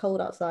Baby It's Cold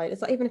Outside.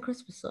 Is that even a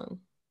Christmas song?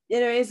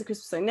 Yeah, no, it is a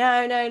Christmas song.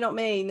 No, not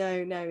me.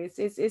 No,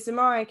 it's a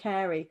Mariah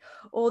Carey.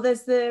 Or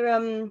there's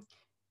the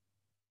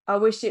I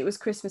Wish It Was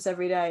Christmas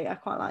Every Day. I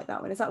quite like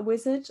that one. Is that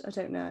Wizard? I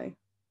don't know.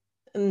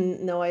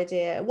 No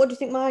idea. What do you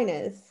think mine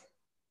is?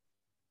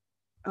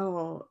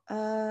 Oh,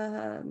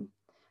 I'm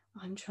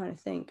trying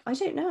to think. I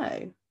don't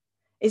know.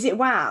 Is it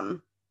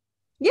Wham?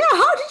 Yeah,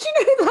 how did you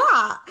know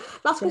that?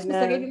 Last Christmas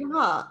I Gave You My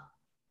Heart.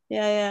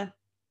 Yeah.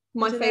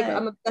 My favourite.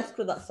 I'm obsessed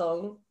with that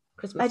song.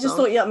 Christmas I just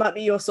song. thought that might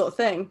be your sort of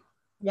thing.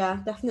 Yeah,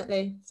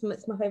 definitely.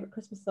 It's my favourite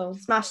Christmas song.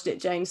 Smashed it,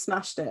 Jane.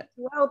 Smashed it.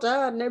 Well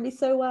done. Know me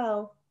so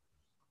well.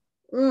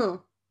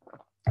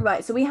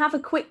 Right, so we have. Do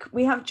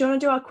you want to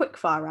do our quick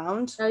fire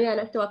round? Oh yeah,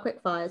 let's do our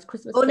quick fires.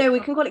 Christmas. Oh no, we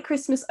can call it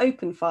Christmas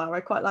open fire. I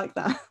quite like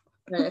that.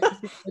 No,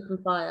 Christmas open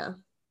fire.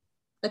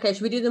 Okay,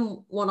 should we do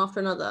them one after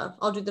another?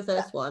 I'll do the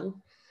first one.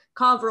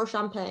 Carver or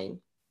champagne?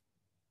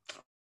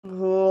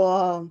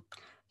 Oh,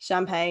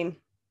 champagne.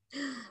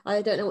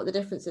 I don't know what the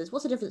difference is.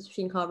 What's the difference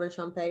between cava and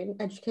champagne?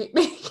 Educate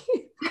me.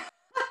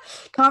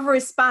 Cava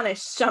is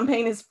Spanish,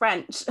 champagne is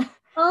French.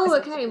 Oh,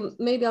 okay.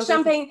 Maybe I'll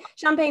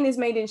Champagne is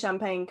made in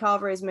Champagne.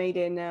 Cava is made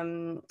in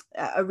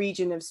a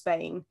region of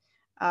Spain,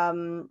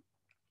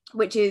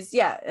 which is,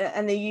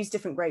 and they use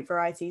different grape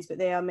varieties, but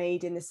they are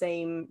made in the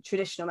same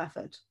traditional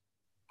method.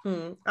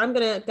 I'm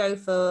gonna go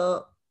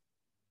for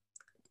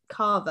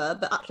cava,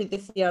 but actually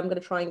this year I'm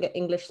gonna try and get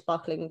English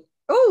sparkling.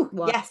 Oh,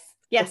 yes,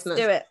 Christmas.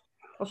 Do it.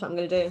 That's what I'm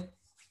gonna do.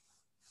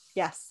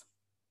 Yes.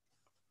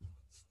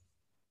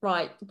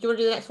 Right. Do you want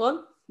to do the next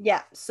one?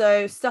 Yeah.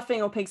 So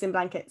stuffing or pigs in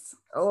blankets?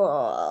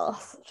 Oh,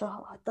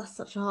 that's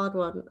such a hard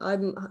one.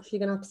 I'm actually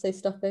gonna have to say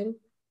stuffing.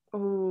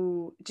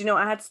 Oh, do you know,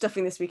 I had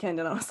stuffing this weekend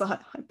and I was like,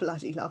 I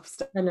bloody love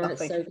stuffing. I know, it's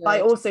so good. But I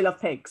also love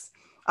pigs.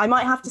 I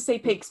might have to say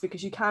pigs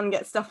because you can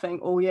get stuffing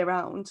all year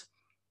round.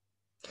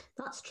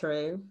 That's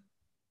true.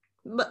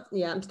 But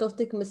yeah, I'm still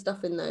sticking with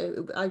stuffing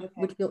though. I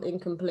would feel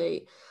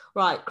incomplete.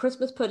 Right,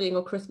 Christmas pudding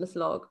or Christmas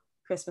log?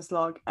 Christmas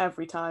log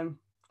every time.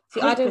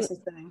 See, I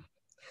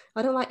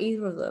don't like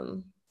either of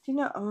them. Do you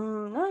know?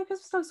 No,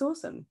 Christmas log's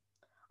awesome.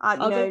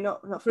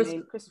 Not for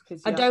me. Christmas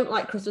pudding. I don't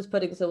like Christmas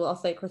pudding, so I'll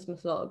say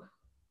Christmas log.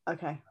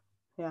 Okay.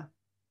 Yeah.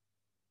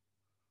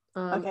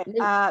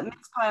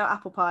 Mince pie or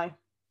apple pie?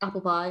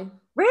 Apple pie.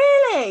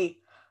 Really?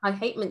 I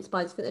hate mince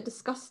pies. I think they're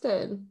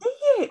disgusting. Do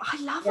you?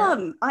 I love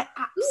them. I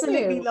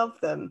absolutely love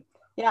them.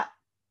 Yeah.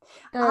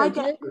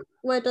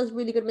 Where it does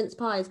really good mince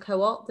pies?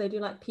 Co-op. They do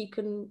like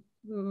pecan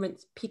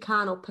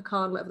or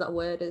pecan, whatever that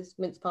word is.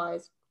 Mince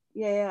pies.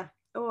 Yeah.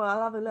 Oh,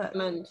 I'll have a look.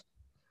 Recommend.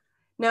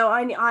 No,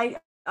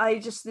 I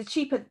just, the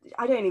cheaper.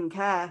 I don't even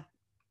care.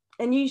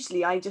 And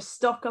usually I just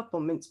stock up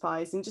on mince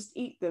pies and just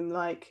eat them.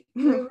 Like,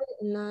 no.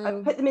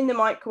 I put them in the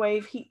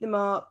microwave, heat them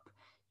up,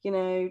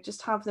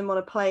 just have them on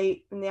a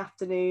plate in the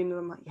afternoon. And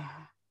I'm like, yeah.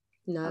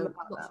 No,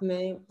 not for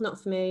me.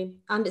 Not for me.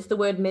 And it's the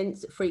word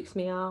mince. It freaks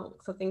me out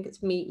because I think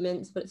it's meat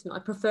mince, but it's not.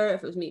 I prefer it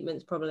if it was meat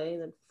mince probably.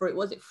 Then fruit,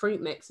 was it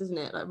fruit mix, isn't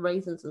it? Like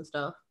raisins and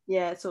stuff.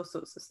 Yeah, it's all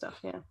sorts of stuff.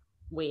 Yeah.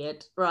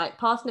 Weird. Right,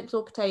 parsnips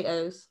or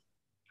potatoes?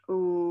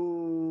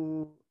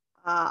 Ooh,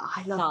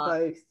 I love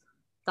both.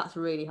 That's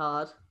really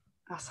hard.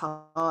 That's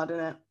hard,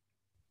 isn't it?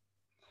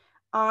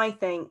 I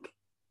think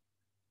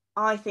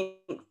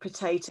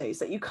potatoes,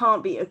 that you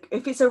can't beat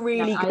if it's a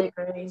really good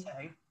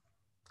potato.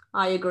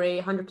 I agree,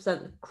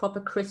 100%. Proper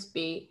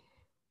crispy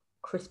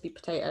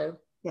potato.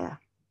 Yeah.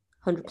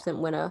 100%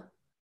 winner.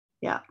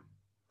 Yeah.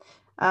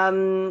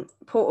 Port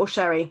or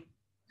sherry?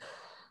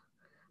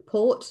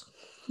 Port.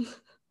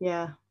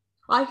 Yeah.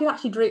 I can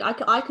actually drink.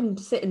 I can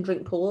sit and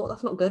drink port.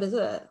 That's not good, is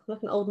it? I'm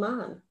like an old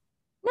man.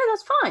 No,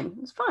 that's fine.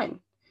 That's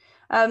fine.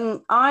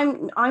 I'm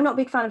not a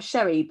big fan of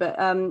sherry, but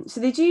so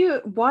they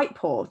do white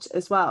port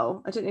as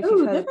well. I don't know if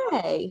you've heard. Do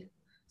they?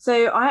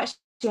 So I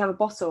actually have a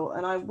bottle,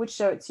 and I would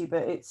show it to you,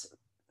 but it's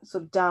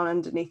sort of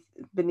down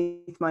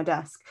beneath my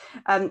desk.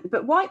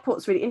 But white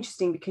port's really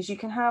interesting because you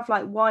can have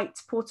like white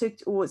porto,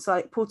 or it's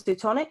like porto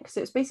tonic.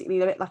 So it's basically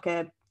a bit like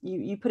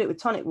you put it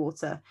with tonic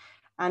water,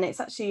 and it's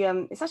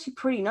actually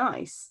pretty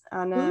nice.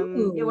 And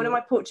one of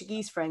my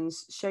Portuguese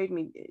friends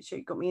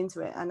got me into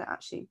it, and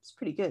actually it's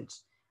pretty good.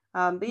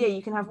 But yeah,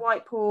 you can have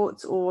white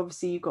port, or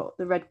obviously you've got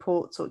the red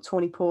port, or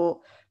tawny port,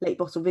 late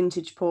bottle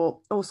vintage port,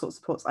 all sorts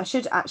of ports. I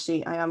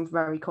am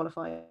very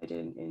qualified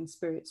in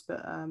spirits,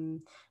 but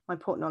my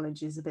port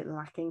knowledge is a bit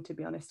lacking, to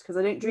be honest, because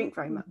I don't drink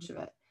very much of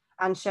it.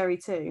 And sherry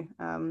too.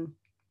 Well,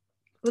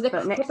 they're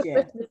quite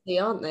Christmassy,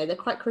 aren't they? They're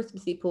quite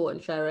Christmassy, port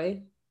and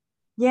sherry.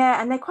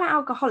 Yeah, and they're quite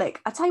alcoholic.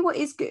 I tell you what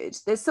is good.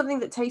 There's something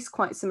that tastes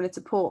quite similar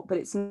to port, but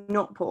it's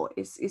not port.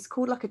 It's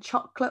called like a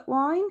chocolate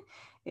wine.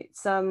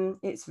 It's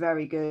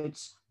very good.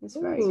 It's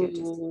very good. It's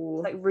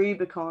like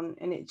Rubicon,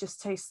 and it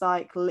just tastes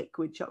like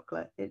liquid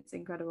chocolate. It's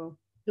incredible.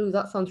 Ooh,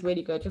 that sounds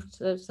really good. Just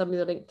send me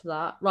the link to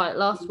that. Right,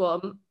 last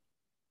one.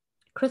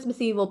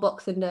 Christmas Eve or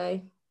Boxing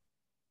Day?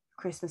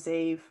 Christmas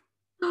Eve.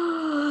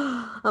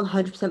 I'm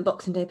 100%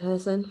 Boxing Day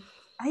person.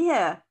 Oh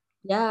yeah.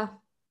 Yeah.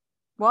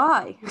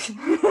 Why?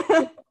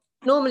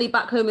 Normally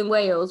back home in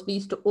Wales, we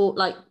used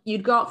to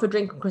you'd go out for a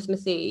drink on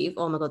Christmas Eve.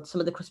 Oh my God, some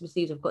of the Christmas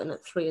Eves I've got in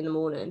at 3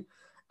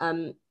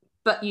 a.m.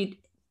 But you'd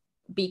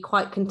be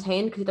quite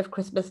contained because you'd have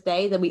Christmas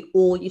Day. Then we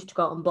all used to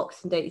go out on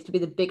Boxing Day. It used to be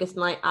the biggest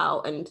night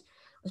out, and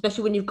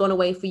especially when you've gone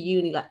away for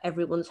uni, like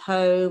everyone's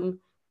home.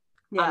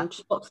 Yeah. And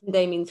Boxing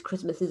Day means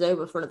Christmas is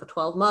over for another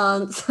 12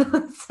 months.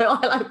 So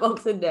I like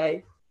Boxing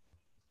Day.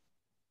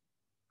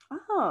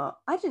 Oh,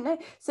 I didn't know.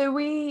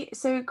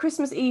 So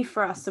Christmas Eve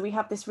for us, so we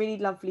have this really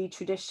lovely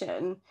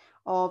tradition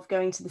of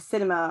going to the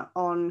cinema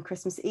on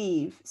Christmas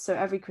Eve. So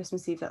every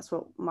Christmas Eve, that's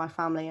what my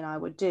family and I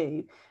would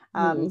do.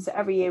 So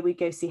every year we'd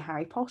go see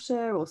Harry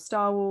Potter or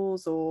Star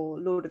Wars or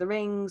Lord of the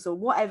Rings or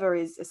whatever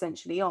is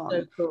essentially on.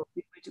 So cool.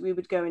 We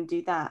would go and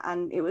do that.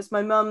 And it was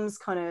my mum's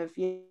kind of,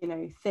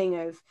 thing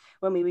of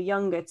when we were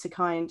younger to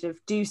kind of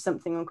do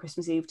something on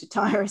Christmas Eve to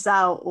tire us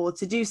out, or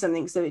to do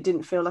something so it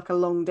didn't feel like a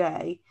long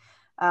day.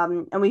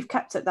 And we've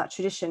kept at that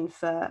tradition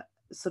for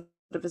sort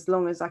of as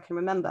long as I can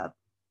remember.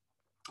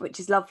 which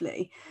is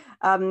lovely.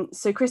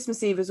 So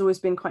Christmas Eve has always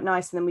been quite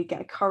nice, and then we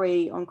get a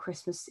curry on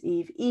Christmas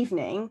Eve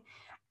evening,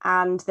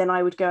 and then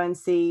I would go and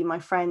see my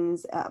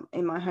friends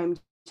in my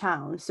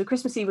hometown. So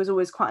Christmas Eve was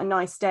always quite a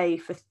nice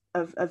day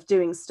of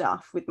doing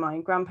stuff with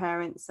my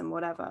grandparents and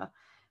whatever.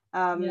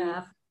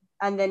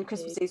 And then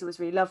Christmas Eve was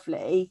really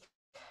lovely.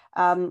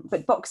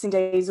 But Boxing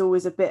Day is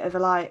always a bit of a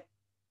like,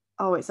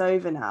 oh, it's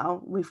over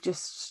now. We've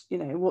just, you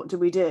know, what do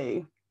we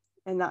do?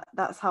 And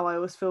that's how I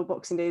always feel.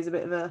 Boxing Day is a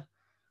bit of a,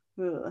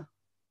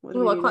 what do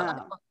we do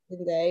now?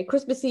 Boxing Day.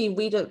 Christmas Eve,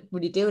 we don't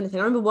really do anything.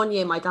 I remember one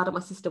year my dad and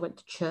my sister went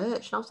to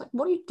church, and I was like,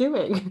 what are you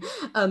doing?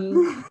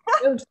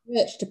 Going to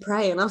church to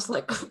pray. And I was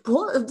like,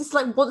 what? This is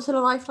like once in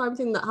a lifetime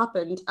thing that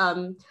happened.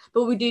 But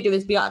what we do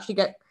is we actually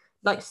get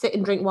like sit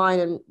and drink wine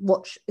and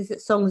watch, is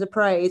it songs of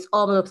praise?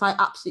 Oh my God, I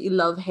absolutely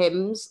love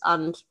hymns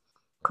and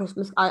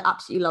Christmas. I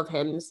absolutely love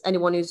hymns. Any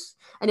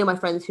of my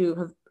friends who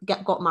have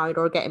got married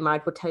or are getting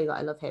married will tell you that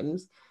I love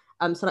hymns.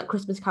 So like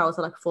Christmas carols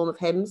are like a form of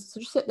hymns. So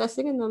just sit there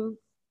singing them.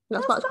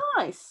 That's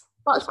nice.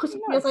 That's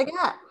Christmas as I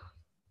get.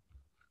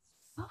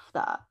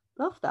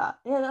 Love that.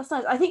 Yeah, that's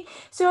nice. I think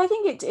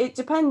it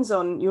depends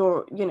on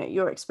your, you know,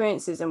 your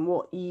experiences and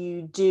what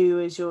you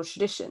do as your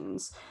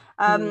traditions.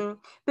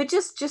 But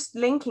just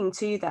linking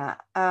to that,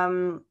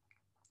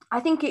 I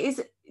think it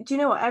is, do you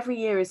know what, every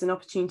year is an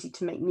opportunity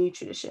to make new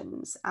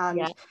traditions.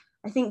 And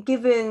I think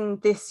given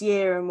this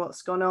year and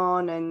what's gone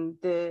on and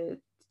the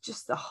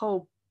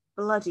whole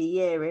bloody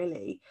year,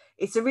 really,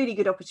 it's a really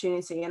good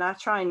opportunity. And I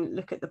try and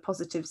look at the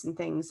positives and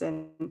things,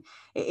 and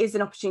it is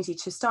an opportunity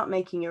to start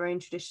making your own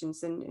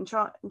traditions and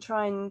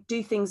try and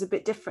do things a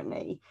bit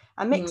differently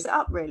and mix it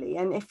up, really.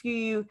 And if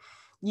you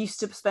used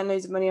to spend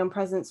loads of money on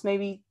presents,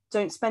 maybe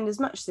don't spend as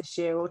much this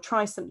year, or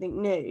try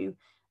something new.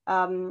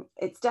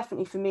 It's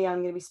definitely, for me, I'm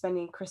going to be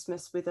spending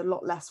Christmas with a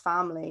lot less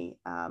family,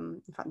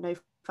 in fact no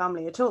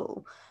family at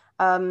all,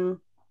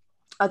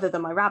 other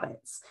than my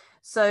rabbits.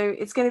 So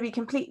it's going to be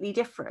completely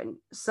different.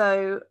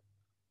 So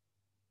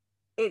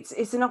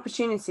it's an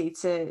opportunity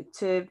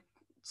to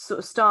sort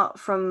of start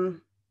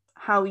from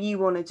how you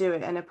want to do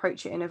it and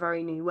approach it in a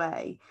very new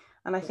way.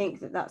 And I think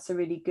that's a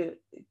really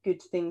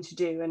good thing to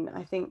do. And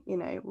I think, you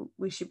know,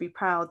 we should be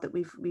proud that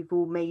we've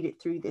all made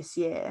it through this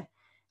year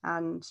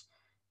and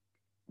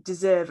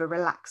deserve a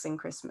relaxing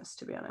Christmas,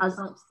 to be honest. I was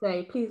about to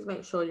say, please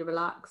make sure you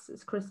relax.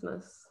 It's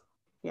Christmas.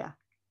 Yeah.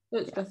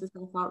 Don't stress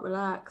yourself out,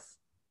 relax.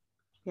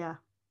 Yeah.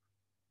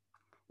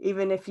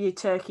 Even if your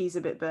turkey's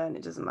a bit burnt,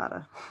 it doesn't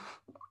matter.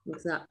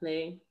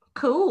 Exactly.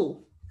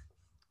 Cool.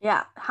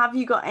 Yeah. Have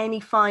you got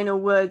any final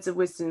words of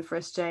wisdom for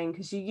us, Jane?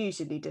 Because you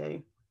usually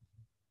do.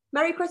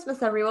 Merry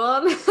Christmas,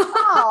 everyone.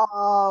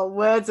 Oh,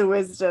 words of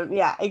wisdom.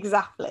 Yeah,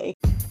 exactly.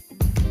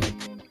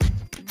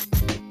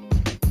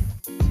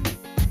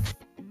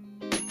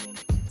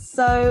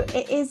 So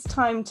it is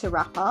time to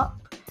wrap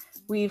up.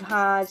 We've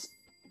had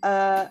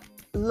a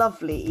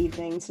lovely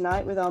evening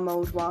tonight with our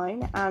mulled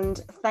wine, and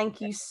thank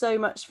you so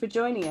much for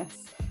joining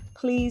us.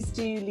 Please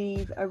do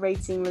leave a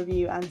rating,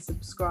 review and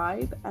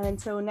subscribe, and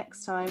until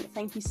next time,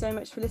 thank you so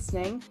much for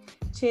listening.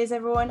 Cheers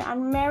everyone,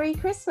 and Merry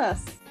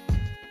Christmas.